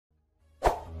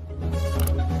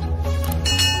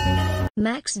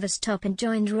Max Verstappen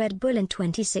joined Red Bull in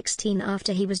 2016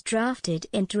 after he was drafted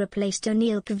in to replace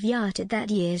th0ught at that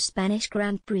year's Spanish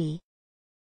Grand Prix.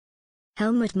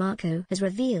 Helmut Marko has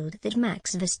revealed that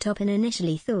Max Verstappen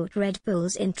initially thought Red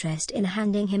Bull's interest in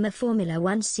handing him a Formula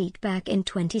One seat back in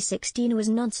 2016 was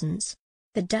nonsense.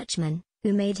 The Dutchman,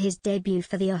 who made his debut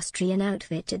for the Austrian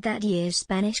outfit at that year's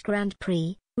Spanish Grand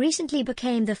Prix, recently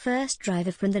became the first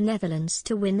driver from the Netherlands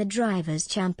to win the Drivers'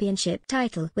 Championship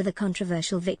title with a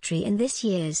controversial victory in this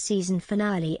year's season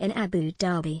finale in Abu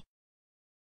Dhabi.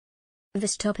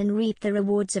 Verstappen reaped the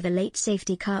rewards of a late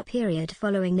safety car period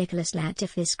following Nicholas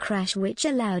Latifi's crash, which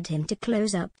allowed him to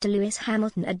close up to Lewis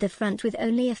Hamilton at the front with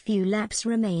only a few laps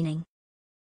remaining.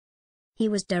 He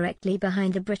was directly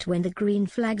behind the Brit when the green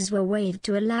flags were waved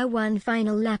to allow one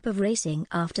final lap of racing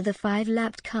after the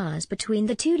 5-lapped cars between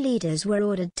the two leaders were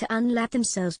ordered to unlap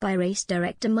themselves by race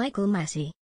director Michael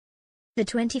Masi. The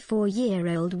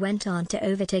 24-year-old went on to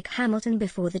overtake Hamilton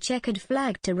before the checkered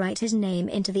flag to write his name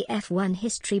into the F1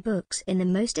 history books in the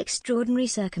most extraordinary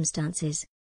circumstances.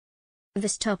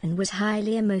 Verstappen was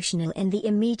highly emotional in the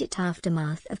immediate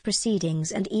aftermath of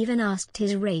proceedings and even asked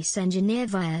his race engineer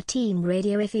via team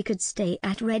radio if he could stay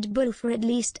at Red Bull for at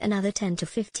least another 10 to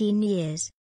 15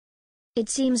 years. It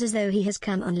seems as though he has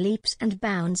come on leaps and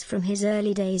bounds from his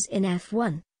early days in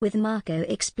F1, with Marko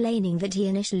explaining that he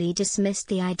initially dismissed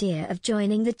the idea of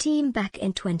joining the team back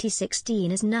in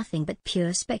 2016 as nothing but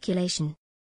pure speculation.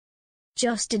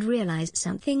 Joss did realize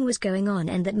something was going on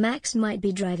and that Max might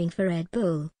be driving for Red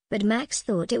Bull, but Max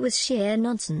thought it was sheer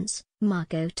nonsense,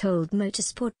 Marko told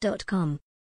motorsport.com.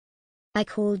 I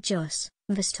called Jos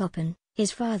Verstappen,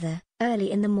 his father,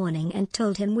 early in the morning and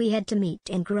told him we had to meet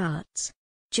in Graz.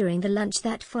 During the lunch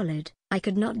that followed, I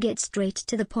could not get straight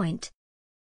to the point.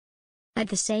 At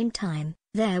the same time,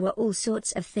 there were all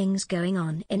sorts of things going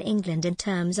on in England in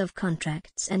terms of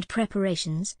contracts and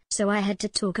preparations, so I had to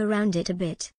talk around it a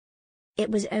bit.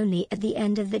 It was only at the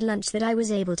end of the lunch that I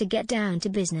was able to get down to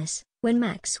business, when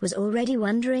Max was already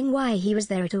wondering why he was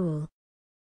there at all.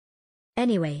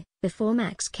 Anyway, before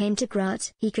Max came to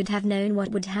Graz, he could have known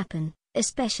what would happen,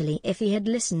 especially if he had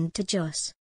listened to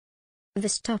Jos.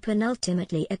 Verstappen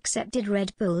ultimately accepted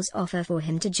Red Bull's offer for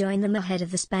him to join them ahead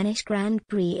of the Spanish Grand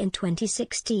Prix in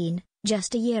 2016,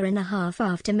 just a year and a half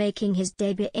after making his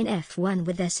debut in F1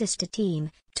 with their sister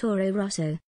team, Toro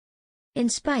Rosso. In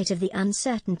spite of the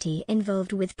uncertainty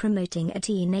involved with promoting a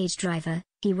teenage driver,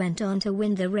 he went on to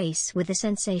win the race with a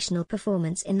sensational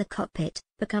performance in the cockpit,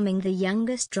 becoming the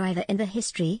youngest driver in the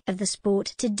history of the sport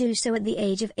to do so at the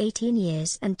age of 18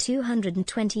 years and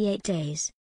 228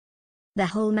 days. The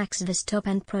whole Max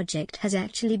Verstappen project has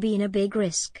actually been a big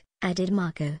risk, added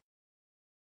Marko.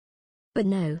 But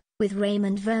no, with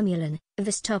Raymond Vermeulen,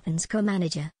 Verstappen's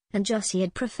co-manager, and Jos, he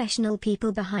had professional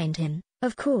people behind him,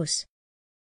 of course.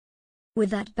 With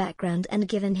that background and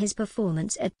given his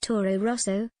performance at Toro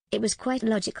Rosso, it was quite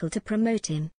logical to promote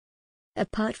him.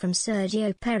 Apart from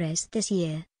Sergio Perez this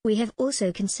year, we have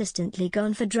also consistently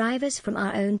gone for drivers from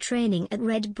our own training at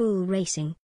Red Bull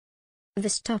Racing.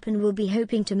 Verstappen will be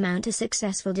hoping to mount a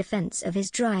successful defense of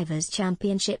his Drivers'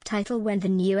 Championship title when the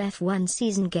new F1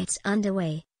 season gets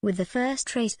underway, with the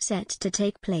first race set to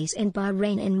take place in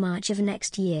Bahrain in March of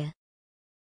next year.